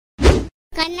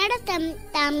ಕನ್ನಡ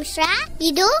ತಂತ್ರಾಂಶ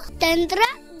ಇದು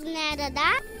ತಂತ್ರಜ್ಞಾನದ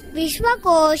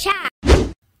ವಿಶ್ವಕೋಶ.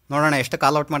 ನೋಡೋಣ ಎಷ್ಟು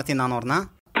ಕಾಲ್ ಔಟ್ ಮಾಡ್ತೀನಿ ನಾನು ಅವ್ರನ್ನ.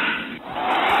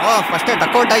 ಫಸ್ಟ್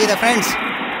ಡಕ್ಔಟ್ ಆಗಿದೆ friends.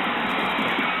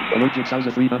 Allergic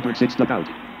 306 duckout.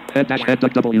 Head duck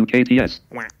WKTS.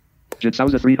 Jit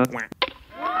 300.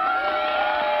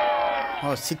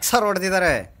 Sixer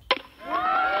ಹೊಡೆದಿದ್ದಾರೆ.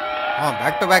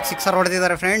 ಬ್ಯಾಕ್ ಟು ಬ್ಯಾಕ್ ಸಿಕ್ಸರ್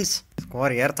ಹೊಡೆದಿದ್ದಾರೆ ಫ್ರೆಂಡ್ಸ್.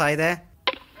 ಸ್ಕೋರ್ ಏರ್ತಾ ಇದೆ.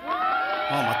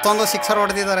 ಮತ್ತೊಂದು ಸಿಕ್ಸರ್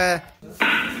ಹೊಡೆದಿದ್ದಾರೆ.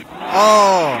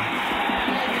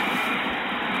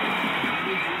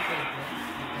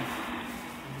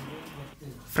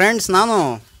 ಫ್ರೆಂಡ್ಸ್, ನಾನು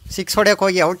ಸಿಕ್ಸ್ ಹೊಡೆಯೋಕೆ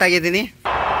ಹೋಗಿ ಔಟ್ ಆಗಿದ್ದೀನಿ.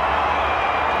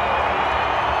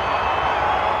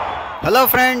 ಹಲೋ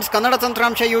ಫ್ರೆಂಡ್ಸ್, ಕನ್ನಡ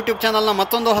ತಂತ್ರಾಂಶ ಯೂಟ್ಯೂಬ್ ಚಾನಲ್ನ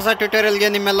ಮತ್ತೊಂದು ಹೊಸ ಟ್ಯುಟೋರಿಯಲ್ಗೆ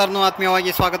ನಿಮ್ಮೆಲ್ಲರನ್ನೂ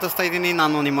ಆತ್ಮೀಯವಾಗಿ ಸ್ವಾಗತಿಸ್ತಾ ಇದ್ದೀನಿ.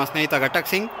 ನಾನು ನಿಮ್ಮ ಸ್ನೇಹಿತ ಘಟಕ್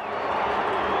ಸಿಂಗ್.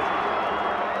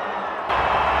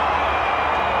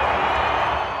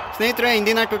 ಸ್ನೇಹಿತರೆ,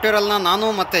 ಇಂದಿನ ಟ್ಯುಟೋರಿಯಲ್ನ ನಾನು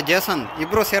ಮತ್ತು ಜೇಸನ್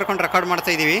ಇಬ್ಬರು ಸೇರ್ಕೊಂಡು ರೆಕಾರ್ಡ್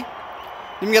ಮಾಡ್ತಾ ಇದ್ದೀವಿ.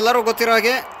 ನಿಮಗೆಲ್ಲರೂ ಗೊತ್ತಿರೋ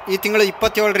ಹಾಗೆ ಈ ತಿಂಗಳು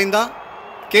 27ರಿಂದ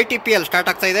KTPL ಸ್ಟಾರ್ಟ್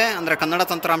ಆಗ್ತಾಯಿದೆ, ಅಂದರೆ ಕನ್ನಡ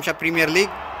ತಂತ್ರಾಂಶ ಪ್ರೀಮಿಯರ್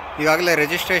ಲೀಗ್. ಈಗಾಗಲೇ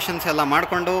ರಿಜಿಸ್ಟ್ರೇಷನ್ಸ್ ಎಲ್ಲ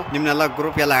ಮಾಡಿಕೊಂಡು ನಿಮ್ಮನ್ನೆಲ್ಲ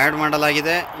ಗ್ರೂಪ್ ಎಲ್ಲ ಆ್ಯಡ್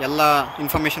ಮಾಡಲಾಗಿದೆ. ಎಲ್ಲ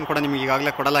ಇನ್ಫಾರ್ಮೇಷನ್ ಕೂಡ ನಿಮಗೆ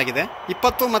ಈಗಾಗಲೇ ಕೊಡಲಾಗಿದೆ.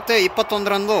 20 ಮತ್ತು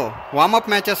 21ರಂದು ವಾರ್ಮ್ ಅಪ್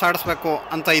ಮ್ಯಾಚಸ್ ಆಡಿಸ್ಬೇಕು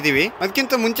ಅಂತ ಇದ್ದೀವಿ.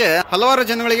 ಅದಕ್ಕಿಂತ ಮುಂಚೆ ಹಲವಾರು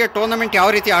ಜನಗಳಿಗೆ ಟೂರ್ನಮೆಂಟ್ ಯಾವ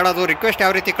ರೀತಿ ಆಡೋದು, ರಿಕ್ವೆಸ್ಟ್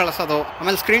ಯಾವ ರೀತಿ ಕಳಿಸೋದು,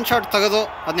 ಆಮೇಲೆ ಸ್ಕ್ರೀನ್ಶಾಟ್ ತೆಗೆದು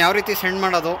ಅದನ್ನ ಯಾವ ರೀತಿ ಸೆಂಡ್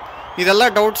ಮಾಡೋದು, ಇದೆಲ್ಲ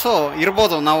ಡೌಟ್ಸು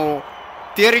ಇರ್ಬೋದು. ನಾವು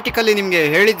ಥಿಯರಿಟಿಕಲಿ ನಿಮಗೆ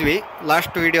ಹೇಳಿದ್ವಿ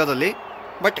ಲಾಸ್ಟ್ ವಿಡಿಯೋದಲ್ಲಿ.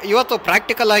 ಬಟ್ ಇವತ್ತು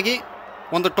ಪ್ರಾಕ್ಟಿಕಲ್ ಆಗಿ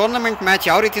ಒಂದು ಟೂರ್ನಮೆಂಟ್ ಮ್ಯಾಚ್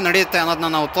ಯಾವ ರೀತಿ ನಡೆಯುತ್ತೆ ಅನ್ನೋದನ್ನ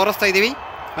ನಾವು ತೋರಿಸ್ತಾ ಇದ್ದೀವಿ.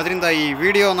 ಅದರಿಂದ ಈ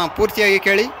ವಿಡಿಯೋನ ಪೂರ್ತಿಯಾಗಿ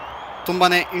ಕೇಳಿ, ತುಂಬಾ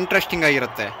ಇಂಟ್ರೆಸ್ಟಿಂಗ್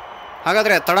ಆಗಿರುತ್ತೆ.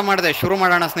 ಹಾಗಾದರೆ ತಡ ಮಾಡದೆ ಶುರು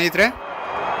ಮಾಡೋಣ ಸ್ನೇಹಿತರೆ.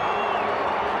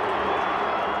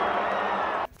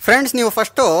 ಫ್ರೆಂಡ್ಸ್, ನೀವು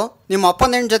ಫಸ್ಟು ನಿಮ್ಮ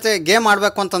ಅಪೋನೆಂಟ್ ಜೊತೆ ಗೇಮ್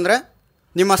ಆಡಬೇಕು ಅಂತಂದರೆ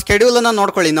ನಿಮ್ಮ ಸ್ಕೆಡ್ಯೂಲನ್ನು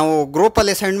ನೋಡ್ಕೊಳ್ಳಿ. ನಾವು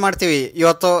ಗ್ರೂಪಲ್ಲಿ ಸೆಂಡ್ ಮಾಡ್ತೀವಿ,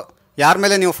 ಇವತ್ತು ಯಾರ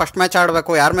ಮೇಲೆ ನೀವು ಫಸ್ಟ್ ಮ್ಯಾಚ್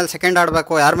ಆಡಬೇಕು, ಯಾರ ಮೇಲೆ ಸೆಕೆಂಡ್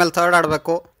ಆಡಬೇಕು, ಯಾರ ಮೇಲೆ ಥರ್ಡ್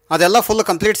ಆಡಬೇಕು, ಅದೆಲ್ಲ ಫುಲ್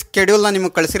ಕಂಪ್ಲೀಟ್ ಸ್ಕೆಡ್ಯೂಲ್ನ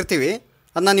ನಿಮಗೆ ಕಳಿಸಿರ್ತೀವಿ.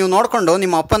 ಅದನ್ನ ನೀವು ನೋಡಿಕೊಂಡು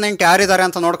ನಿಮ್ಮ ಅಪೋನೆಂಟ್ ಯಾರಿದ್ದಾರೆ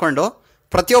ಅಂತ ನೋಡಿಕೊಂಡು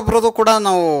ಪ್ರತಿಯೊಬ್ಬರದು ಕೂಡ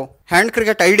ನಾವು ಹ್ಯಾಂಡ್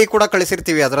ಕ್ರಿಕೆಟ್ ID ಕೂಡ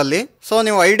ಕಳಿಸಿರ್ತೀವಿ ಅದರಲ್ಲಿ. ಸೊ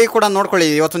ನೀವು ID ಕೂಡ ನೋಡ್ಕೊಳ್ಳಿ,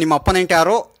 ಇವತ್ತು ನಿಮ್ಮ ಅಪೋನೆಂಟ್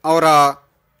ಯಾರು, ಅವರ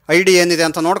ID ಏನಿದೆ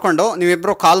ಅಂತ ನೋಡಿಕೊಂಡು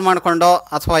ನೀವಿಬ್ಬರು ಕಾಲ್ ಮಾಡಿಕೊಂಡು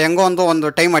ಅಥವಾ ಹೆಂಗೋ ಒಂದು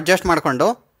ಟೈಮ್ ಅಡ್ಜಸ್ಟ್ ಮಾಡಿಕೊಂಡು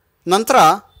ನಂತರ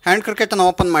ಹ್ಯಾಂಡ್ ಕ್ರಿಕೆಟನ್ನು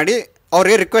ಓಪನ್ ಮಾಡಿ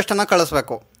ಅವ್ರಿಗೆ ರಿಕ್ವೆಸ್ಟನ್ನು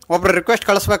ಕಳಿಸ್ಬೇಕು. ಒಬ್ಬರು ರಿಕ್ವೆಸ್ಟ್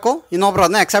ಕಳಿಸ್ಬೇಕು, ಇನ್ನೊಬ್ರು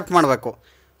ಅದನ್ನ ಅಕ್ಸೆಪ್ಟ್ ಮಾಡಬೇಕು.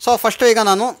 ಸೊ ಫಸ್ಟು ಈಗ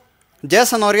ನಾನು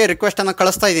ಜೇಸನ್ ಅವರಿಗೆ ರಿಕ್ವೆಸ್ಟನ್ನು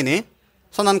ಕಳಿಸ್ತಾ ಇದ್ದೀನಿ.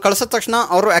 ಸೊ ನಾನು ಕಳಿಸಿದ ತಕ್ಷಣ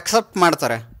ಅವರು ಅಕ್ಸೆಪ್ಟ್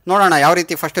ಮಾಡ್ತಾರೆ. ನೋಡೋಣ ಯಾವ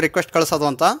ರೀತಿ ಫಸ್ಟ್ ರಿಕ್ವೆಸ್ಟ್ ಕಳಿಸೋದು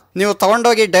ಅಂತ. ನೀವು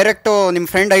ತೊಗೊಂಡೋಗಿ ಡೈರೆಕ್ಟು ನಿಮ್ಮ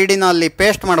ಫ್ರೆಂಡ್ ID ಅಲ್ಲಿ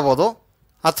ಪೇಸ್ಟ್ ಮಾಡ್ಬೋದು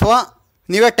ಅಥವಾ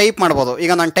ನೀವೇ ಟೈಪ್ ಮಾಡ್ಬೋದು.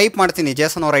 ಈಗ ನಾನು ಟೈಪ್ ಮಾಡ್ತೀನಿ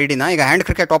ಜೇಸನ್ ಅವ್ರ ID. ಈಗ ಹ್ಯಾಂಡ್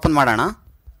ಕ್ರಿಕೆಟ್ ಓಪನ್ ಮಾಡೋಣ.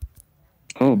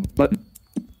 Home button.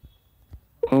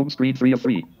 Home screen 3 of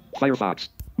 3. Firefox.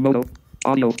 Mono.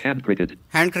 Audio. Hand cricket.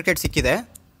 Hand cricket ಸಿಕ್ಕಿದೆ.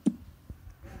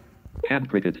 Hand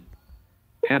cricket.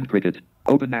 Hand cricket.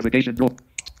 Open navigation door.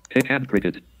 Hit hand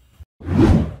cricket.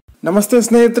 ನಮಸ್ತೆ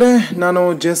ಸ್ನೇಹಿತರೆ, ನಾನು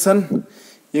ಜೇಸನ್.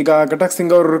 ಈಗ ಘಟಕ್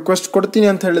ಸಿಂಗ್ ಅವರು ರಿಕ್ವೆಸ್ಟ್ ಕೊಡ್ತೀನಿ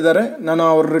ಅಂತ ಹೇಳಿದ್ದಾರೆ. ನಾನು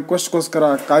ಅವ್ರ ರಿಕ್ವೆಸ್ಟ್ಗೋಸ್ಕರ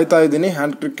ಕಾಯ್ತಾ ಇದ್ದೀನಿ.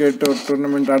 ಹ್ಯಾಂಡ್ ಕ್ರಿಕೆಟ್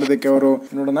ಟೂರ್ನಮೆಂಟ್ ಆಡೋದಕ್ಕೆ ಅವರು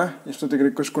ನೋಡೋಣ ಎಷ್ಟೊತ್ತಿಗೆ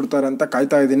ರಿಕ್ವೆಸ್ಟ್ ಕೊಡ್ತಾರೆ ಅಂತ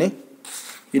ಕಾಯ್ತಾ ಇದ್ದೀನಿ.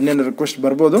 ಇನ್ನೇನು ರಿಕ್ವೆಸ್ಟ್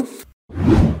ಬರ್ಬೋದು.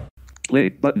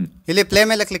 ಇಲ್ಲಿ ಪ್ಲೇ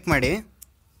ಮೇಲೆ ಕ್ಲಿಕ್ ಮಾಡಿ.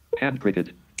 Hand cricket.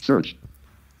 Search.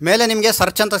 ಮೇಲೆ ನಿಮಗೆ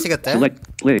ಸರ್ಚ್ ಅಂತ ಸಿಗುತ್ತೆ.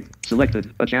 Play. Selected.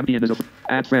 A champion is open.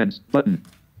 Add friends. Button.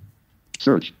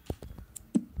 Search.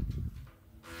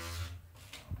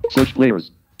 Search players.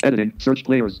 Editing. Search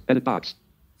players. Edit box.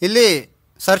 ಇಲ್ಲಿ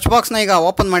ಸರ್ಚ್ ಬಾಕ್ಸ್ನ ಈಗ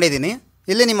ಓಪನ್ ಮಾಡಿದ್ದೀನಿ.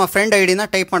 ಇಲ್ಲಿ ನಿಮ್ಮ ಫ್ರೆಂಡ್ ID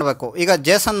ಟೈಪ್ ಮಾಡಬೇಕು. ಈಗ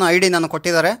ಜೇಸನ್ ID ನಾನು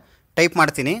ಕೊಟ್ಟಿದ್ದಾರೆ, ಟೈಪ್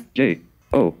ಮಾಡ್ತೀನಿ.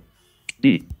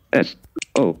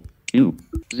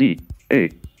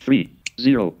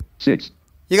 JODSOUZ306.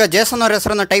 ಈಗ ಜೇಸನ್ ಅವ್ರ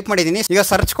ಹೆಸರನ್ನು ಟೈಪ್ ಮಾಡಿದ್ದೀನಿ. ಈಗ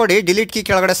ಸರ್ಚ್ ಕೊಡಿ. ಡಿಲೀಟ್ ಕೀ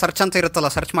ಕೆಳಗಡೆ ಸರ್ಚ್ ಅಂತ ಇರುತ್ತಲ್ಲ,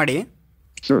 ಸರ್ಚ್ ಮಾಡಿ.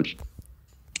 Search.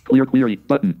 Clear query.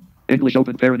 Button. English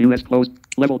open parent US closed.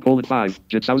 Level :5.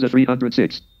 Jit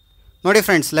 306. ನೋಡಿ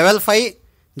ಫ್ರೆಂಡ್ಸ್, ಲೆವೆಲ್ 5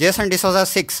 ಜೇಸನ್ ಡಿಸೋಜಾ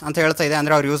 6 ಅಂತ ಹೇಳ್ತಾ ಇದೆ,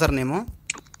 ಅಂದರೆ ಅವ್ರ ಯೂಸರ್ ನೇಮು.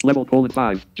 Level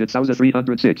 :5. Jit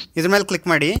 306. ಇದ್ರ ಮೇಲೆ ಕ್ಲಿಕ್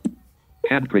ಮಾಡಿ.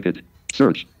 Hand cricket.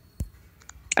 Search.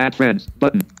 Add friends.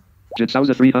 Button. Jit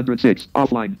 306.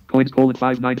 Offline. Coins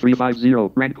 :59350.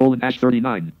 Rank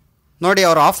 :39. ನೋಡಿ,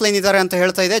 ಅವ್ರು ಆಫ್ಲೈನ್ ಇದ್ದಾರೆ ಅಂತ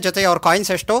ಹೇಳ್ತಾ ಇದೆ. ಜೊತೆಗೆ ಅವ್ರ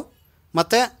ಕಾಯಿನ್ಸ್ ಎಷ್ಟು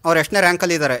ಮತ್ತು ಅವ್ರು ಎಷ್ಟನೇ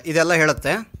ರ್ಯಾಂಕಲ್ಲಿ ಇದ್ದಾರೆ ಇದೆಲ್ಲ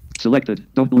ಹೇಳುತ್ತೆ. Selected.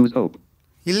 Don't lose hope.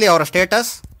 ಇಲ್ಲಿ ಅವರ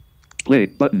ಸ್ಟೇಟಸ್. Play.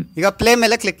 Button. ಈಗ ಪ್ಲೇ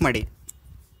ಮೇಲೆ ಕ್ಲಿಕ್ ಮಾಡಿ.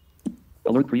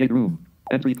 Alert. Create room.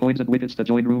 Entry coins and wickets to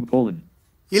join room :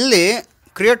 ಇಲ್ಲಿ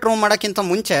ಕ್ರಿಯೇಟ್ ರೂಮ್ ಮಾಡೋಕ್ಕಿಂತ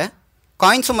ಮುಂಚೆ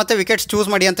ಕಾಯಿನ್ಸು ಮತ್ತು ವಿಕೆಟ್ಸ್ ಚೂಸ್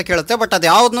ಮಾಡಿ ಅಂತ ಕೇಳುತ್ತೆ. ಬಟ್ ಅದು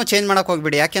ಯಾವುದನ್ನೂ ಚೇಂಜ್ ಮಾಡೋಕ್ಕೆ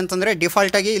ಹೋಗ್ಬಿಡಿ. ಯಾಕೆ ಅಂತಂದರೆ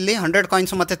ಡಿಫಾಲ್ಟಾಗಿ ಇಲ್ಲಿ 100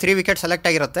 ಕಾಯಿನ್ಸು ಮತ್ತು 3 ವಿಕೆಟ್ ಸೆಲೆಕ್ಟ್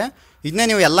ಆಗಿರುತ್ತೆ. ಇದನ್ನೇ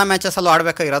ನೀವು ಎಲ್ಲ ಮ್ಯಾಚಸಲ್ಲೂ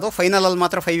ಆಡಬೇಕಾಗಿರೋದು. ಫೈನಲಲ್ಲಿ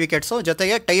ಮಾತ್ರ 5 ವಿಕೆಟ್ಸು,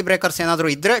 ಜೊತೆಗೆ ಟೈ ಬ್ರೇಕರ್ಸ್ ಏನಾದರೂ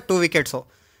ಇದ್ದರೆ 2 ವಿಕೆಟ್ಸು.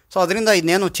 ಸೊ ಅದರಿಂದ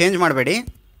ಇದನ್ನೇನು ಚೇಂಜ್ ಮಾಡಬೇಡಿ.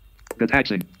 Gatak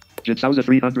Singh. Jit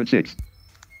 306.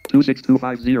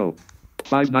 26250.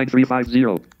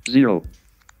 59350. 0.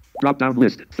 Drop down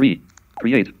list 3.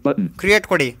 Create button. Create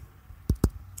ಕೊಡಿ.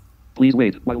 Please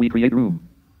wait while we create room.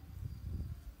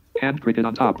 Hand cricket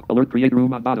on top. Alert. Create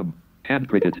room on bottom. Hand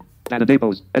cricket. Data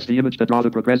depots. ST image to draw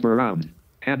the progress around.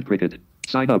 Hand cricket.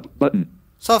 Sign up button.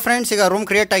 So friends ಈಗ room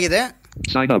create ಆಗಿದೆ.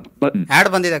 Sign up button. Add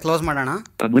ಬಂದಿದೆ, close ಮಾಡೋಣ.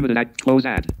 Unlimited act. Close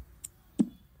ad.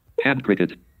 Hand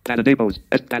cricket. Data depots.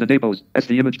 Data depots. As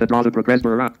the image that draws the progress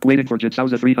were around. Waiting for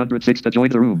Jitsaus 306 to join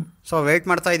the room. So weight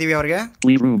ಮಾಡ್ತಾ ಇದ್ದೀವಿ ಅವ್ರಿಗೆ.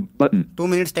 Leave room button. 2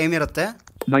 minutes time ಇರುತ್ತೆ.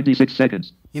 96 seconds.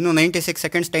 ಇನ್ನು 96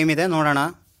 seconds time ಇದೆ, ನೋಡೋಣ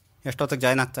ಎಷ್ಟೊತ್ತಿಗೆ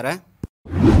join ಆಗ್ತಾರೆ.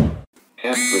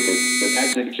 Hand cricket. The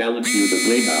tactic challenge you to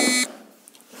play now.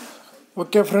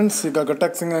 Okay friends, ಈಗ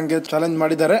ಗಟಕ್ ಸಿಂಗ್ ಹಂಗೆ ಚಾಲೆಂಜ್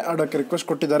ಮಾಡಿದ್ದಾರೆ, ಆಡೋಕ್ಕೆ ರಿಕ್ವೆಸ್ಟ್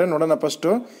ಕೊಟ್ಟಿದ್ದಾರೆ. ನೋಡೋಣ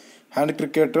first hand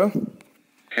cricket.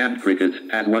 Hand cricket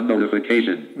has one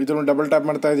notification. ಇದನ್ನು ಡಬಲ್ ಟ್ಯಾಪ್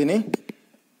ಮಾಡ್ತಾ ಇದ್ದೀನಿ.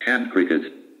 Hand cricket.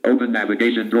 Open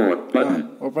navigation door button.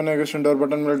 Open navigation door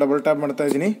button ಮೇಲೆ ಡಬಲ್ ಟ್ಯಾಪ್ ಮಾಡ್ತಾ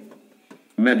ಇದ್ದೀನಿ.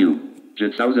 Menu.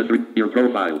 Jitsaus 3. Your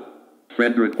profile.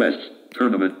 Friend requests.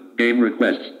 Tournament. Game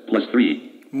requests. +3.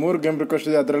 3 game request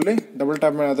ಇದೆ, ಅದರಲ್ಲಿ double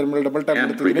tap ಅದರ ಮೇಲೆ ಡಬಲ್ ಟ್ಯಾಪ್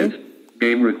Hand ಮಾಡ್ತಿದ್ದೀನಿ. cricket.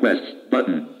 Game requests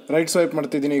button. Right swipe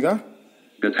ಮಾಡ್ತಿದ್ದೀನಿ ಈಗ.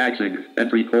 Gatak Singh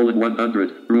entry :100.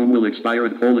 Room will expire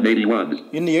in :81.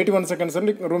 ಇನ್ನು 81 seconds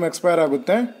ಅಲ್ಲಿ ರೂಮ್ ಎಕ್ಸ್ಪೈರ್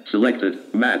ಆಗುತ್ತೆ. Selected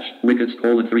match wickets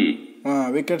 :3.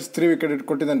 Wickets 3 wicket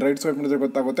ಇಟ್ಕೊಟ್ಟಿದ್ದಾನೆ. Right swipe ಮಾಡಿದ್ರೆ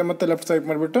ಗೊತ್ತಾಗುತ್ತೆ. ಮತ್ತೆ ಲೆಫ್ಟ್ ಸ್ವೈಪ್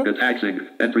ಮಾಡಿಬಿಟ್ಟು Gatak Singh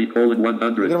entry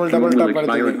 :100. ಇದರ ಮೇಲೆ Room double will tap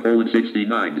expire in ಮಾಡ್ತಿದ್ದೀನಿ.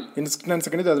 :69. ಇನ್ನು 69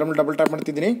 seconds ಇದೆ, ಅದರ ಮೇಲೆ ಡಬಲ್ ಟ್ಯಾಪ್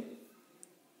ಮಾಡ್ತಿದ್ದೀನಿ.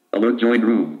 Alert join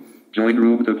room. Join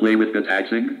room to play with Gatak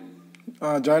Singh.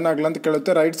 Join ಆಗಲ್ಲ ಅಂತ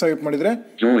ಕೇಳುತ್ತೆ. ರೈಟ್ ಸ್ವೈಪ್ ಮಾಡಿದ್ರೆ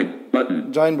Join button.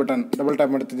 Join button double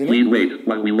tap ಮಾಡ್ತಿದ್ದೀನಿ. Please wait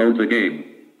while we load the game.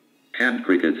 Hand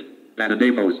cricket. Data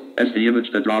depots. As the image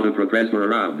that draw the progress were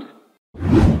around.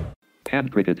 Hand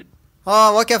cricket.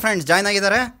 Okay friends, join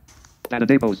ಆಗಿದ್ದಾರೆ. Data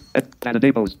depots. Data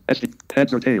depots.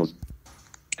 Heads or tails.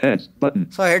 Heads button.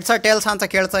 So heads R tiles ಅಂತ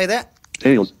ಕೇಳ್ತಾ ಇದೆ.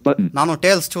 Tails button. ನಾನು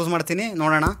tiles choose ಮಾಡ್ತೀನಿ,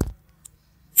 ನೋಡೋಣ.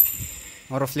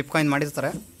 ಅವರು flip coin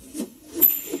ಮಾಡಿರ್ತಾರೆ.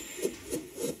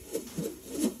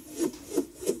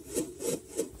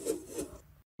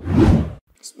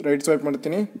 Right swipe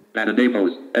ಮಾಡ್ತೀನಿ. Data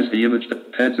depots. As the image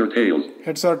heads or tails.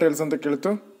 Heads R tiles ಅಂತ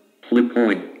ಕೇಳ್ತು. Flip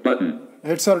coin button.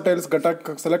 Heads R tiles ಗಟಾಕ್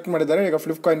select ಮಾಡಿದ್ದಾರೆ. ಈಗ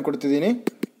ಫ್ಲಿಪ್ ಕಾಯಿನ್ ಕೊಡ್ತಿದ್ದೀನಿ.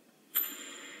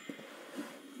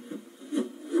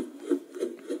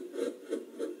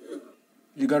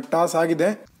 ಈಗ ಟಾಸ್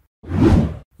ಆಗಿದೆ.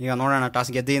 ಈಗ ನೋಡೋಣ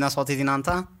ಟಾಸ್ ಗೆದ್ದಿನ ಸೋತಿದ್ದೀನ ಅಂತ.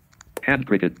 Hand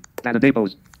cricket. Data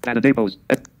depots. Data depots.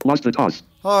 Lost the toss.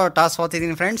 Toss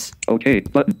ಸೋತಿದ್ದೀನಿ friends. Okay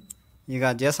button. ಈಗ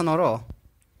Jason ಅವರು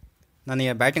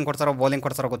ನನಗೆ ಬ್ಯಾಟಿಂಗ್ ಕೊಡ್ತಾರೋ ಬೌಲಿಂಗ್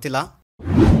ಕೊಡ್ತಾರೋ ಗೊತ್ತಿಲ್ಲ.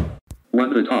 Won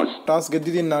the toss. ಟಾಸ್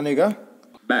ಗೆದ್ದಿದ್ದೀನಿ ನಾನೀಗ.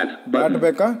 Bat bat button.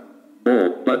 ಬೇಕಾ Ball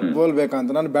button. ಬಾಲ್ ಬೇಕಾ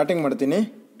ಅಂತ ನಾನು ಬ್ಯಾಟಿಂಗ್ ಮಾಡ್ತೀನಿ.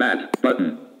 Bat button.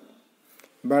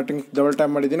 Batting double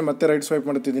tap ಮಾಡಿದ್ದೀನಿ, ಮತ್ತೆ ರೈಟ್ ಸ್ವೈಪ್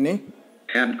ಮಾಡ್ತಿದ್ದೀನಿ.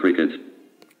 Hand cricket.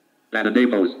 Data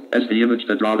depots. As the image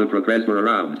that draw the progress were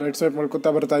around. Right swipe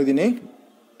ಮಾಡ್ಕೊತಾ ಬರ್ತಾ ಇದ್ದೀನಿ.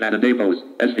 Data depots.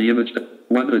 As the image that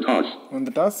won the toss.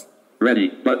 ಒಂದು toss Ready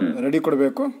button. Ready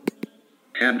ಕೊಡಬೇಕು.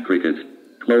 Hand cricket.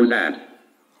 Close ad.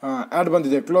 Add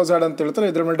ಬಂದಿದೆ, close add ಅಂತ ಹೇಳ್ತಾರೆ.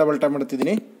 ಇದ್ರ ಮೇಲೆ ಡಬಲ್ ಟ್ಯಾಪ್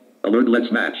ಮಾಡ್ತಿದ್ದೀನಿ. Alert let's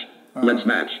match. Let's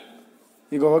match.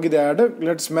 ಈಗ ಹೋಗಿದೆ ಆ್ಯಡ್.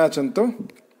 ಲೆಟ್ಸ್ ಮ್ಯಾಚ್ ಅಂತು.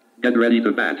 Get ready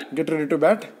to bat. Get ready to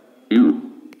bat. You.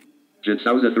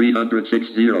 Jitsausa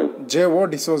 360. JO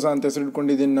D'Souza ಅಂತ ಹೆಸರು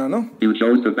ಇಟ್ಕೊಂಡಿದ್ದೀನಿ ನಾನು. You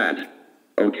chose to bat.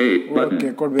 Okay button. Okay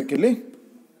ಕೊಡ್ಬೇಕಿಲ್ಲಿ.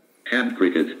 Hand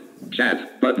cricket. Chat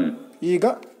button. ಈಗ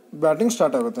batting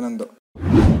start ಆಗುತ್ತೆ ನಂದು.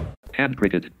 Hand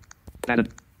cricket.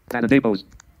 Data depots.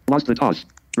 Lost the toss.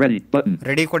 Ready button.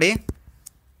 Ready ಕೊಡಿ.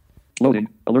 Loading.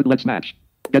 Alert let's match.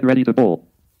 Get ready to bowl.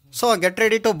 So get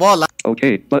ready to ball.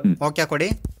 Okay button. Okay ಕೊಡಿ.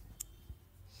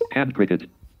 Hand cricket.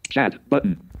 Chat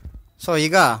button. So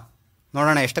ಈಗ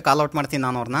ನೋಡೋಣ ಎಷ್ಟು ಕಾಲ್ out ಮಾಡ್ತೀನಿ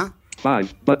ನಾನು ಅವ್ರನ್ನ.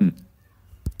 5 button.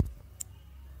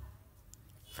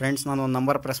 Friends ನಾನು ಒಂದು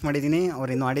ನಂಬರ್ ಪ್ರೆಸ್ ಮಾಡಿದ್ದೀನಿ,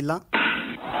 ಅವ್ರು ಇನ್ನೂ ಆಡಿಲ್ಲ.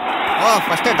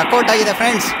 ಫಸ್ಟೇ ಡಕ್ಔಟ್ ಆಗಿದೆ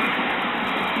friends.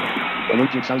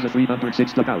 Alert Jitsausa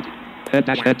 306 dugout. Head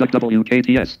duck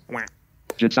WKTS.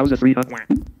 Jitsausa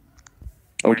 300.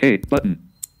 Okay button.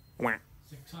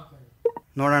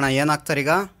 ನೋಡೋಣ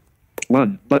ಏನಾಗ್ತಾರೀಗ. 1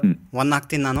 button. 1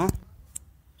 ಹಾಕ್ತೀನಿ ನಾನು.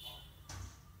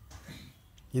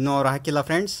 ಇನ್ನೂ ಅವ್ರು ಹಾಕಿಲ್ಲ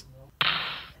ಫ್ರೆಂಡ್ಸ್.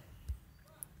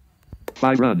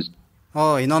 5 runs.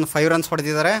 ಇನ್ನೊಂದು 5 runs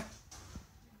ಹೊಡೆದಿದ್ದಾರೆ.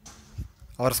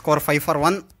 ಅವ್ರ ಸ್ಕೋರ್ 5 for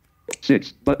 1.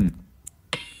 6 button.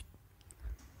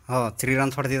 3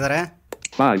 runs ಹೊಡೆದಿದ್ದಾರೆ.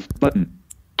 5 button.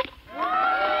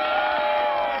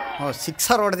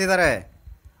 6 ಹೊಡೆದಿದ್ದಾರೆ.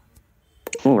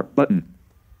 4 button.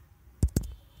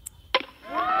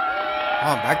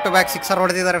 ಬ್ಯಾಕ್ ಟು ಬ್ಯಾಕ್ 6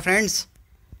 ಹೊಡೆದಿದ್ದಾರೆ friends.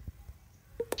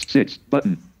 6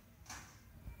 button.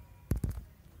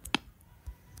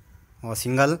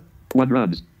 Single. 1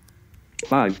 runs.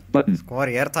 5 button.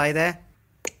 Score ಏರ್ತಾ ಇದೆ.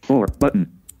 4 button.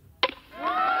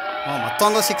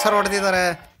 ಮತ್ತೊಂದು 6 ಹೊಡೆದಿದ್ದಾರೆ.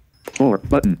 4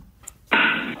 button.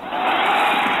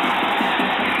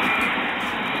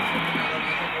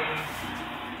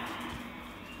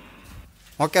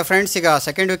 ಓಕೆ ಫ್ರೆಂಡ್ಸ್, ಈಗ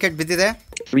ಸೆಕೆಂಡ್ ವಿಕೆಟ್ ಬಿದ್ದಿದೆ.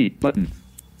 3 button.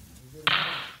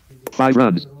 5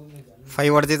 runs.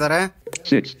 5 ಹೊಡೆದಿದ್ದಾರೆ.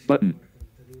 6 button.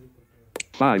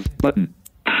 5 button.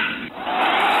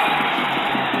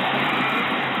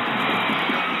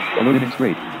 Alert inning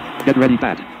straight. Get ready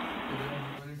bat.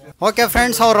 Okay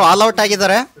friends, ಅವರು ಆಲ್ ಔಟ್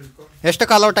ಆಗಿದ್ದಾರೆ. ಎಷ್ಟು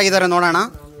ಆಲ್ ಔಟ್ ಆಗಿದ್ದಾರೆ ನೋಡೋಣ.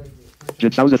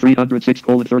 Jitsauza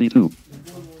 306:32.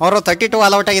 ಅವರು 32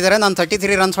 ಆಲ್ ಔಟ್ ಆಗಿದ್ದಾರೆ. ನಾನು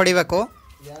 33 ರನ್ಸ್ ಹೊಡಿಬೇಕು.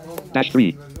 -3.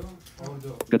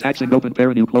 Gatak Singh open pair,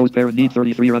 new closed pair, need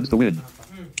 33 runs to win.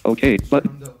 Okay,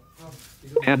 button.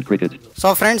 Hand cricket. So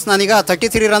friends, ನಾನೀಗ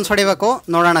 33 ರನ್ಸ್ ಹೊಡಿಬೇಕು.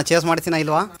 ನೋಡೋಣ ಚೇಸ್ ಮಾಡ್ತೀನ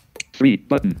ಇಲ್ವಾ. 3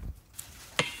 button.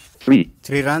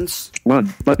 3 runs. 1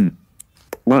 button.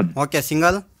 1. Okay,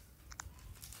 single.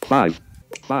 5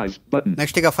 button.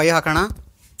 Next ಈಗ 5 ಹಾಕೋಣ.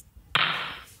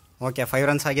 ಓಕೆ, 5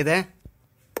 ರನ್ಸ್ ಆಗಿದೆ.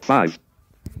 5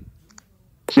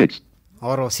 6.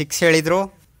 ಅವರು 6 ಹೇಳಿದ್ರು.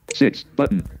 6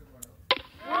 button.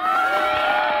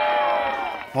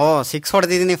 ಓ, 6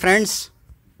 ಹೊಡೆದಿದ್ದೀನಿ ಫ್ರೆಂಡ್ಸ್.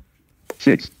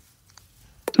 6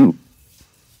 2.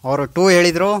 ಅವರು 2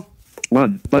 ಹೇಳಿದ್ರು.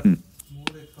 1 button.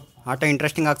 ಆಟ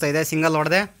ಇಂಟ್ರೆಸ್ಟಿಂಗ್ ಆಗ್ತಾ ಇದೆ. ಸಿಂಗಲ್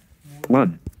ಹೊಡೆದೆ.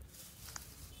 1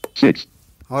 6.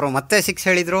 ಅವರು ಮತ್ತೆ 6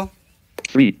 ಹೇಳಿದ್ರು.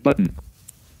 3 button.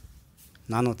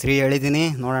 ನಾನು 3 ಹೇಳಿದ್ದೀನಿ.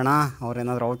 ನೋಡೋಣ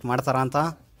ಅವ್ರೇನಾದರೂ ಔಟ್ ಮಾಡ್ತಾರಾ ಅಂತ.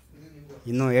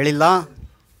 ಇನ್ನೂ ಹೇಳಿಲ್ಲ,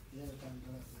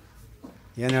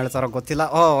 ಏನು ಹೇಳ್ತಾರೋ ಗೊತ್ತಿಲ್ಲ.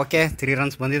 ಓಕೆ, 3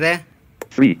 ರನ್ಸ್ ಬಂದಿದೆ.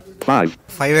 3 5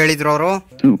 5 ಹೇಳಿದ್ರು ಅವರು.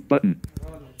 2 button.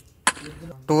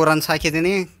 2 ರನ್ಸ್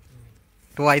ಹಾಕಿದ್ದೀನಿ.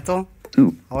 2 ಆಯಿತು. 2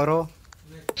 ಅವರು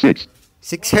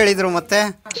 6 ಹೇಳಿದರು ಮತ್ತೆ.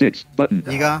 6 button.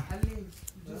 ಈಗ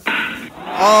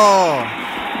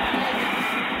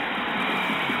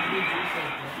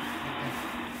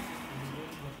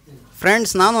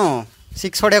ಫ್ರೆಂಡ್ಸ್, ನಾನು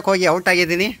 6 ಹೊಡೆಯೋಕೆ ಹೋಗಿ ಔಟ್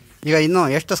ಆಗಿದ್ದೀನಿ. ಈಗ ಇನ್ನೂ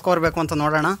ಎಷ್ಟು ಸ್ಕೋರ್ ಬೇಕು ಅಂತ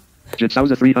ನೋಡೋಣ.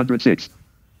 Jitsauza 306.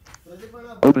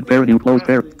 Open pair, new closed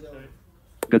pair.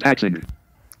 Gatak Singh.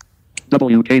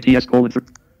 WKTS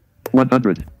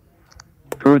 :100.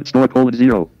 Current score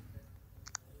 :0.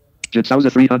 Jitsauza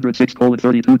 306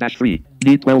 :32-3.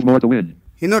 Need 12 more to win.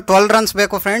 ಇನ್ನು 12 ರನ್ಸ್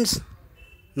ಬೇಕು ಫ್ರೆಂಡ್ಸ್.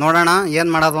 ನೋಡೋಣ ಏನು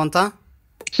ಮಾಡೋದು ಅಂತ.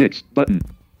 6 button.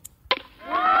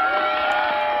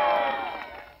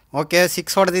 ಓಕೆ,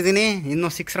 6 ಹೊಡೆದಿದ್ದೀನಿ. ಇನ್ನು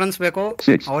 6 ರನ್ಸ್ ಬೇಕು.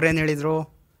 6. ಅವ್ರೇನು ಹೇಳಿದರು?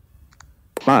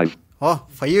 5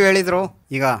 5 ಹೇಳಿದರು.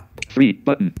 ಈಗ 3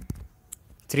 button.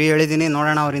 3 ಹೇಳಿದ್ದೀನಿ.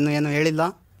 ನೋಡೋಣ, ಅವ್ರು ಇನ್ನೂ ಏನು ಹೇಳಿಲ್ಲ.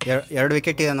 2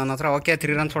 ವಿಕೆಟ್ ಇದೆ ನನ್ನ ಹತ್ರ. Okay,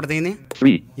 3 runs ಹೊಡೆದಿದ್ದೀನಿ.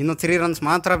 3 ಇನ್ನು 3 ರನ್ಸ್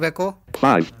ಮಾತ್ರ ಬೇಕು.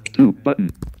 5 2 button.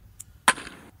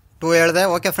 2 ಹೇಳಿದೆ.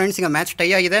 ಓಕೆ ಫ್ರೆಂಡ್ಸ್, ಈಗ ಮ್ಯಾಚ್ ಟೈ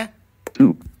ಆಗಿದೆ. 2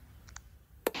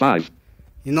 5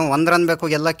 ಇನ್ನು 1 ರನ್ ಬೇಕು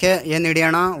ಗೆಲ್ಲಕ್ಕೆ. ಏನು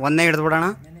ಹಿಡಿಯೋಣ? 1 ಹಿಡಿದು ಬಿಡೋಣ.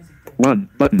 1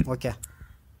 button. Okay.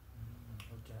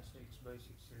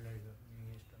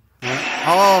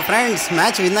 Friends,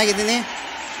 match win ಆಗಿದ್ದೀನಿ.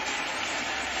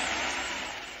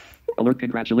 Alert,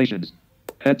 congratulations.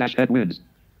 Head wins.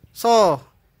 So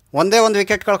ಒಂದೇ ಒಂದು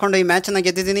ವಿಕೆಟ್ ಕಳ್ಕೊಂಡು ಈ ಮ್ಯಾಚನ್ನು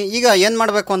ಗೆದ್ದಿದ್ದೀನಿ. ಈಗ ಏನು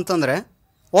ಮಾಡಬೇಕು ಅಂತಂದರೆ,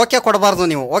 ಓಕೆ ಕೊಡಬಾರ್ದು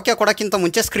ನೀವು. ಓಕೆ ಕೊಡೋಕ್ಕಿಂತ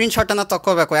ಮುಂಚೆ ಸ್ಕ್ರೀನ್ಶಾಟನ್ನು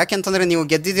ತೊಗೋಬೇಕು. ಯಾಕೆಂತಂದರೆ ನೀವು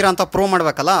ಗೆದ್ದಿದ್ದೀರಾ ಅಂತ ಪ್ರೂವ್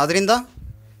ಮಾಡಬೇಕಲ್ಲ, ಅದರಿಂದ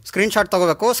ಸ್ಕ್ರೀನ್ಶಾಟ್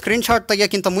ತೊಗೋಬೇಕು. ಸ್ಕ್ರೀನ್ಶಾಟ್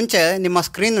ತೆಗಿಯೋಕ್ಕಿಂತ ಮುಂಚೆ ನಿಮ್ಮ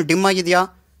ಸ್ಕ್ರೀನ್ ಡಿಮ್ ಆಗಿದೆಯಾ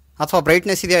ಅಥವಾ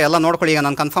ಬ್ರೈಟ್ನೆಸ್ ಇದೆಯಾ ಎಲ್ಲ ನೋಡ್ಕೊಳ್ಳಿ. ಈಗ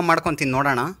ನಾನು ಕನ್ಫರ್ಮ್ ಮಾಡ್ಕೊತೀನಿ.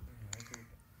 ನೋಡೋಣ.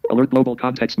 Alert global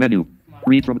context menu.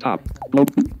 Read from top.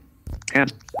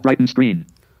 Can't brighten screen.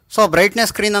 So brightness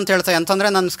screen ಅಂತ ಹೇಳ್ತಾ ಅಂತಂದರೆ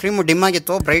ನನ್ನ ಸ್ಕ್ರೀನ್ ಡಿಮ್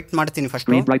ಆಗಿತ್ತು. ಬ್ರೈಟ್ ಮಾಡ್ತೀನಿ first.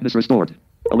 Screen brightness restored.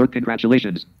 Alert,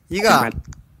 congratulations. ಈಗ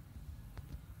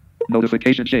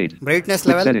Notification shade. Brightness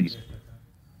Quick level settings.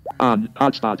 On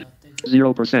hotspot.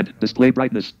 0% display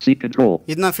brightness. Seat control.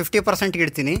 ಇದನ್ನ 50%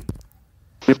 ಇಡ್ತೀನಿ.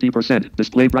 50%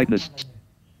 display brightness.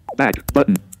 Back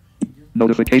button.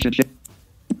 Notification shade.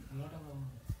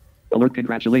 Alert,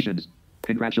 congratulations.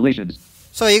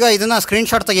 So ಈಗ ಇದನ್ನು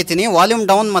ಸ್ಕ್ರೀನ್ಶಾಟ್ ತೆಗಿತೀನಿ. Volume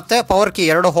down ಮತ್ತು power key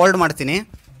 2 hold ಮಾಡ್ತೀನಿ.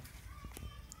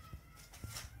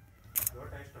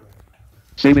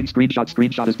 Saving screenshot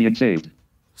is being saved.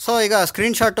 So ಈಗ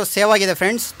screenshot save ಆಗಿದೆ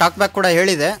friends. Talk back ಕೂಡ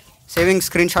ಹೇಳಿದೆ ಸೇವಿಂಗ್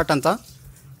ಸ್ಕ್ರೀನ್ಶಾಟ್ ಅಂತ.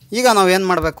 ಈಗ ನಾವು ಏನು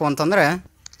ಮಾಡಬೇಕು ಅಂತಂದರೆ,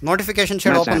 ನೋಟಿಫಿಕೇಶನ್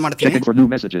ಶೇಡ್ ಓಪನ್ ಮಾಡ್ತೀನಿ. Checking for new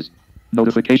messages.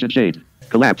 Notification shade.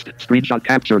 Collapsed. Screenshot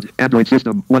captured. Android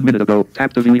system 1 minute ago.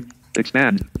 Tap to view.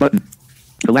 Expand button.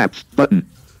 Collapse button.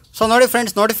 So ನೋಡಿ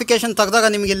ಫ್ರೆಂಡ್ಸ್, ನೋಟಿಫಿಕೇಶನ್ ತೆಗೆದಾಗ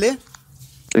ನಿಮಗಿಲ್ಲಿ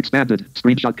Expanded.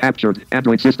 Screenshot captured.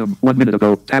 Android system 1 minute ago.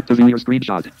 Tap to view your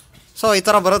screenshot. So ಈ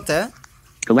ಥರ ಬರುತ್ತೆ.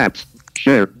 Collapse.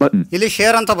 Share button. ಇಲ್ಲಿ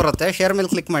share ಅಂತ ಬರುತ್ತೆ. Share ಮೇಲೆ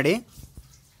click ಮಾಡಿ.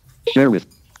 Share with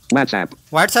WhatsApp.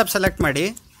 WhatsApp select ಮಾಡಿ.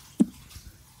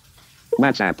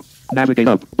 WhatsApp. Navigate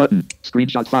up button.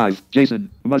 Screenshot 5. Jason.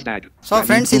 Mustang. So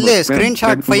friends, ಇಲ್ಲಿ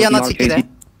ಸ್ಕ್ರೀನ್ಶಾಟ್ 5 ಅನ್ನೋದು ಸಿಕ್ಕಿದೆ.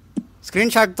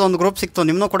 ಸ್ಕ್ರೀನ್ಶಾಟ್ ಒಂದು ಗ್ರೂಪ್ ಸಿಕ್ತು.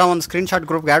 ನಿಮ್ಮನ್ನು ಕೂಡ ಒಂದು ಸ್ಕ್ರೀನ್ಶಾಟ್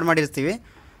ಗ್ರೂಪ್ಗೆ ಆ್ಯಡ್ ಮಾಡಿರ್ತೀವಿ.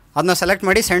 ಅದನ್ನ ಸೆಲೆಕ್ಟ್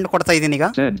ಮಾಡಿ ಸೆಂಡ್ ಕೊಡ್ತಾ ಇದ್ದೀನಿ ಈಗ.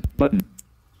 Send button.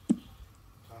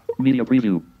 Media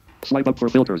preview. Swipe up for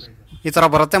filters. ಈ ಥರ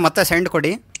ಬರುತ್ತೆ. ಮತ್ತೆ ಸೆಂಡ್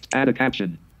ಕೊಡಿ. Add a caption.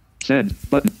 Send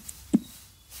button.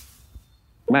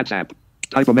 WhatsApp.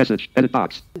 Type a message. Edit box.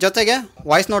 ಜೊತೆಗೆ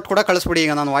ವಾಯ್ಸ್ ನೋಟ್ ಕೂಡ ಕಳಿಸ್ಬಿಡಿ.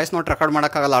 ಈಗ ನಾನು ವಾಯ್ಸ್ ನೋಟ್ ರೆಕಾರ್ಡ್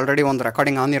ಮಾಡೋಕ್ಕಾಗಲ್ಲ, ಆಲ್ರೆಡಿ ಒಂದು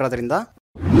ರೆಕಾರ್ಡಿಂಗ್ ಆನ್ ಇರೋದ್ರಿಂದ.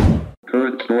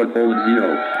 Current score :0.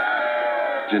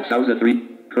 Jitsauza 3.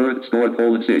 Current score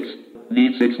 :6.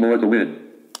 Need 6 more to win.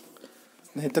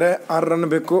 ಸ್ನೇಹಿತರೆ, 6 ರನ್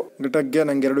ಬೇಕು ಘಟಕ್ಗೆ.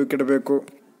 ನಂಗೆ 2 ವಿಕೆಟ್ ಬೇಕು.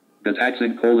 Gatak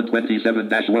Singh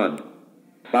 :27-1.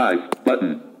 5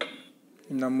 button.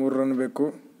 ಇನ್ನು 3 ರನ್ ಬೇಕು.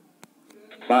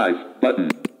 5 button.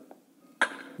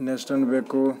 ನೆಕ್ಸ್ಟ್ ರನ್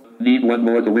ಬೇಕು. Need one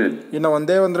more to win. ಇನ್ನು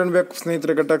ಒಂದೇ ಒಂದು ರನ್ ಬೇಕು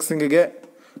ಸ್ನೇಹಿತರೆ ಗಟಾಕ್ ಸಿಂಗಿಗೆ.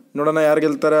 ನೋಡೋಣ ಯಾರು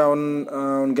ಗೆಲ್ತಾರೆ.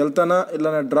 ಅವ್ನು ಗೆಲ್ತಾನ ಇಲ್ಲ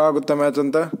ಡ್ರಾ ಆಗುತ್ತಾ ಮ್ಯಾಚ್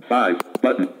ಅಂತ. 5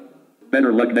 button.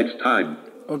 Better luck next time.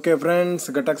 Okay friends,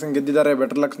 ಗಟಾಕ್ Singh ಗೆದ್ದಿದ್ದಾರೆ.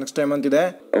 ಬೆಟರ್ ಲಕ್ ನೆಕ್ಸ್ಟ್ ಟೈಮ್ ಅಂತಿದೆ.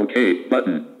 Okay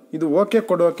button. ಇದು ಓಕೆ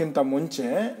ಕೊಡೋಕ್ಕಿಂತ ಮುಂಚೆ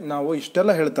ನಾವು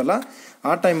ಇಷ್ಟೆಲ್ಲ ಹೇಳ್ತಲ್ಲ,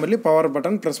 ಆ ಟೈಮಲ್ಲಿ ಪವರ್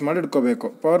ಬಟನ್ ಪ್ರೆಸ್ ಮಾಡಿ ಇಟ್ಕೋಬೇಕು.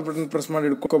 ಪವರ್ ಬಟನ್ ಪ್ರೆಸ್ ಮಾಡಿ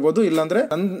ಇಟ್ಕೋಬಹುದು, ಇಲ್ಲಾಂದ್ರೆ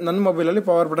ನನ್ನ ಮೊಬೈಲಲ್ಲಿ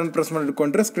ಪವರ್ ಬಟನ್ ಪ್ರೆಸ್ ಮಾಡಿ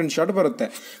ಇಟ್ಕೊಂಡ್ರೆ ಸ್ಕ್ರೀನ್ ಶಾಟ್ ಬರುತ್ತೆ.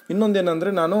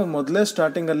 ಇನ್ನೊಂದೇನಂದ್ರೆ ನಾನು ಮೊದಲೇ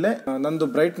ಸ್ಟಾರ್ಟಿಂಗಲ್ಲೇ ನಂದು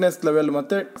ಬ್ರೈಟ್ನೆಸ್ ಲೆವೆಲ್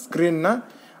ಮತ್ತೆ ಸ್ಕ್ರೀನ್ನ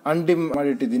ಅನ್ಡಿಮ್ ಮಾಡಿ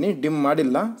ಇಟ್ಟಿದ್ದೀನಿ, ಡಿಮ್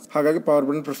ಮಾಡಿಲ್ಲ. ಹಾಗಾಗಿ ಪವರ್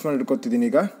ಬಟನ್ ಪ್ರೆಸ್ ಮಾಡಿ ಇಟ್ಕೋತಿದ್ದೀನಿ.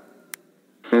 ಈಗ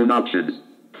Phone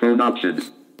options.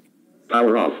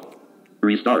 Power off.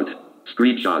 Restart.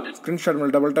 Screenshot. Screen shot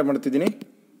ಮೇಲೆ ಡಬಲ್ ಟ್ಯಾಪ್ ಮಾಡ್ತಿದ್ದೀನಿ.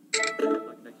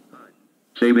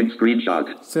 Saving screenshot.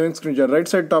 Right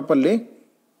side top ಅಲ್ಲಿ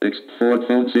Export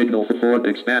phone signal for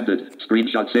expanded.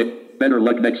 Screenshot save. Better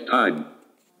luck next time.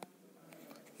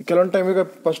 ಕೆಲವೊಂದು ಟೈಮ್ ಈಗ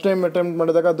first time attempt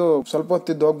ಮಾಡಿದಾಗ ಅದು ಸ್ವಲ್ಪ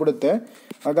ಹೊತ್ತಿದ್ದು ಹೋಗ್ಬಿಡುತ್ತೆ.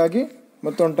 ಹಾಗಾಗಿ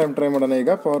ಮತ್ತೊಂದು ಟೈಮ್ ಟ್ರೈ ಮಾಡೋಣ.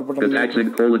 ಈಗ power button Gatak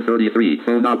Singh :33.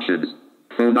 Phone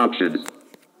options.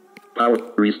 Power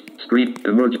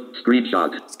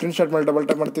screenshot. Screen shot ಮೇಲೆ ಡಬಲ್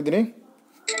ಟ್ಯಾಪ್ ಮಾಡ್ತಿದ್ದೀನಿ.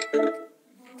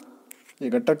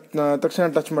 ಈಗ ತಕ್ಷಣ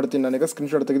ಟಚ್ ಮಾಡ್ತೀನಿ. ನಾನೀಗ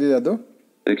ಸ್ಕ್ರೀನ್ ಶಾಟ್ ತೆಗೆದಿದೆ. ಅದು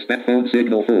Expand phone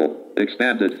signal full.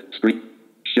 Expanded. Screen.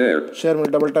 Share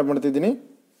ಮೇಲೆ ಡಬಲ್ ಟ್ಯಾಪ್ ಮಾಡ್ತಿದ್ದೀನಿ.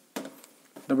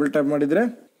 ಡಬಲ್ ಟ್ಯಾಪ್ ಮಾಡಿದ್ರೆ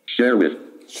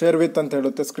ಶೇರ್ ವಿತ್ ಅಂತ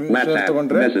ಹೇಳುತ್ತೆ. ಸ್ಕ್ರೀನ್ ಶೇರ್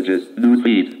ತಗೊಂಡ್ರೆ messages, news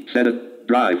feed, set it,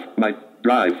 drive, my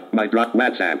drive,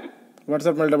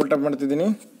 WhatsApp ಮೇಲೆ ಡಬಲ್ ಟ್ಯಾಪ್ ಮಾಡ್ತಿದ್ದೀನಿ.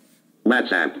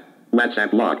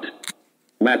 WhatsApp locked.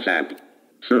 WhatsApp.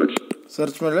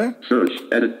 ಸರ್ಚ್ ಮೇಲೆ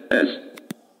edit S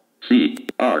C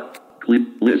R clip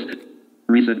list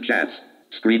recent chats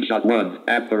screenshot 1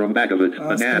 app from back of it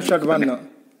screenshot 1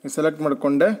 select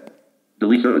ಮಾಡ್ಕೊಂಡೆ.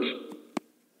 delete search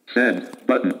send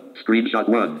button screenshot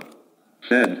 1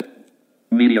 send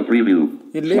media preview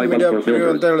ಇಲ್ಲಿ media preview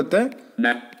ಅಂತ ಹೇಳುತ್ತೆ.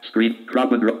 screen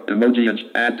drop and emoji and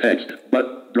add text but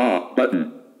draw button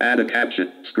add a caption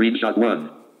screenshot 1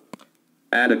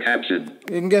 add a caption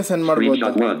ಹಿಂಗೆ send ಮಾಡಬಹುದು.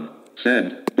 screenshot 1 send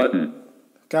button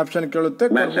caption ಕೇಳುತ್ತೆ,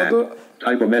 ಕೊಡಬಹುದು.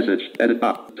 type a message edit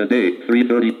up today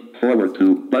 3:30 forward to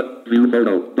but view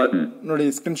photo button. ನೋಡಿ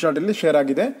screen shot ಇಲ್ಲಿ share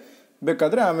ಆಗಿದೆ.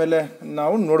 ಬೇಕಾದ್ರೆ ಆಮೇಲೆ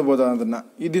ನಾವು ನೋಡ್ಬೋದು ಅದನ್ನ.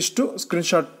 ಇದಿಷ್ಟು ಸ್ಕ್ರೀನ್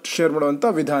ಶಾಟ್ ಶೇರ್ ಮಾಡುವಂಥ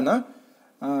ವಿಧಾನ.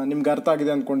 ನಿಮ್ಗೆ ಅರ್ಥ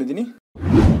ಆಗಿದೆ ಅಂದ್ಕೊಂಡಿದ್ದೀನಿ.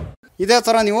 ಇದೇ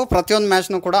ಥರ ನೀವು ಪ್ರತಿಯೊಂದು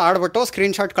ಮ್ಯಾಚ್ನೂ ಕೂಡ ಆಡ್ಬಿಟ್ಟು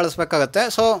ಸ್ಕ್ರೀನ್ ಶಾಟ್ ಕಳಿಸ್ಬೇಕಾಗತ್ತೆ.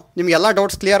 ಸೊ ನಿಮಗೆಲ್ಲ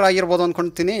ಡೌಟ್ಸ್ ಕ್ಲಿಯರ್ ಆಗಿರ್ಬೋದು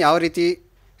ಅಂದ್ಕೊಳ್ತೀನಿ. ಯಾವ ರೀತಿ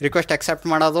ರಿಕ್ವೆಸ್ಟ್ ಅಕ್ಸೆಪ್ಟ್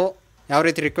ಮಾಡೋದು, ಯಾವ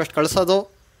ರೀತಿ ರಿಕ್ವೆಸ್ಟ್ ಕಳಿಸೋದು,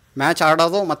 ಮ್ಯಾಚ್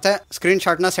ಆಡೋದು ಮತ್ತು ಸ್ಕ್ರೀನ್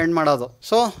ಶಾಟ್ನ ಸೆಂಡ್ ಮಾಡೋದು.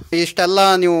 ಸೊ ಇಷ್ಟೆಲ್ಲ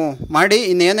ನೀವು ಮಾಡಿ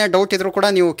ಇನ್ನೇನೇ ಡೌಟ್ ಇದ್ರೂ ಕೂಡ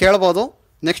ನೀವು ಕೇಳ್ಬೋದು.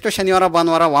 ನೆಕ್ಸ್ಟ್ ಶನಿವಾರ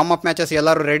ಭಾನುವಾರ ವಾರ್ಮ್ ಅಪ್ ಮ್ಯಾಚಸ್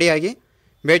ಎಲ್ಲರೂ ರೆಡಿಯಾಗಿ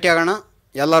ಭೇಟಿಯಾಗೋಣ.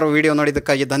 ಎಲ್ಲರೂ ವಿಡಿಯೋ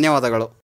ನೋಡಿದ್ದಕ್ಕಾಗಿ ಧನ್ಯವಾದಗಳು.